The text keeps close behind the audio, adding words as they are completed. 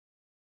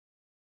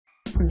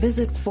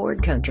Visit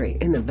Ford Country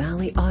in the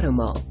Valley Auto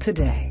Mall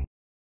today.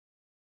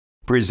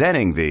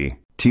 Presenting the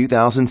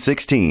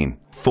 2016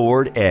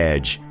 Ford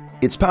Edge.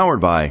 It's powered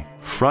by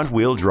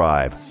front-wheel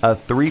drive, a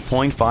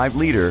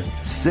 3.5-liter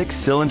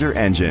six-cylinder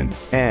engine,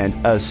 and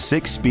a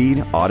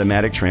 6-speed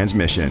automatic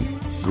transmission.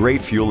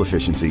 Great fuel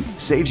efficiency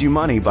saves you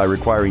money by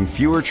requiring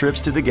fewer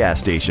trips to the gas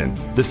station.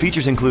 The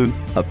features include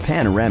a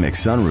panoramic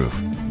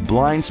sunroof,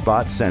 blind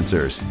spot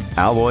sensors,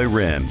 alloy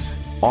rims,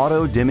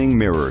 auto-dimming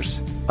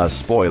mirrors, a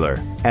spoiler,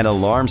 an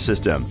alarm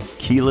system,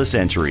 keyless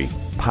entry,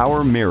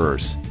 power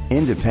mirrors,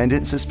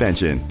 independent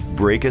suspension,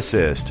 brake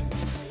assist.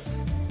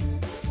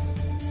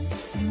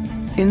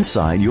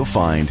 Inside you'll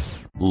find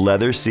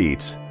leather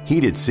seats,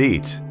 heated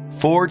seats,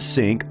 Ford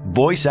Sync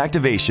voice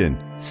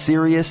activation,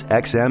 Sirius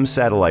XM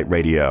satellite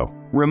radio,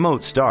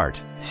 remote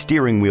start,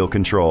 steering wheel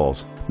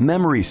controls,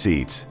 memory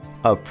seats,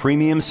 a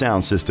premium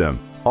sound system,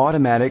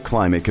 automatic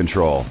climate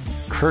control,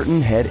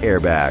 curtain head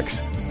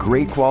airbags.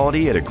 Great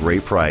quality at a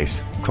great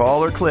price.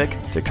 Call or click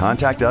to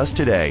contact us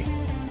today.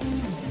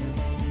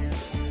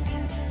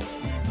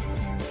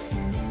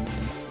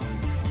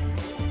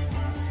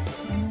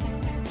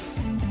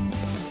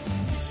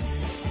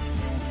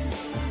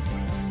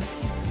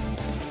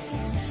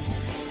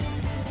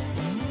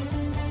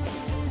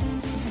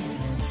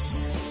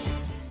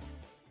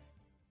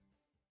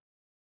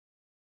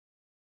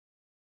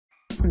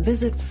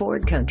 Visit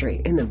Ford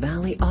Country in the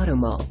Valley Auto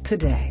Mall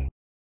today.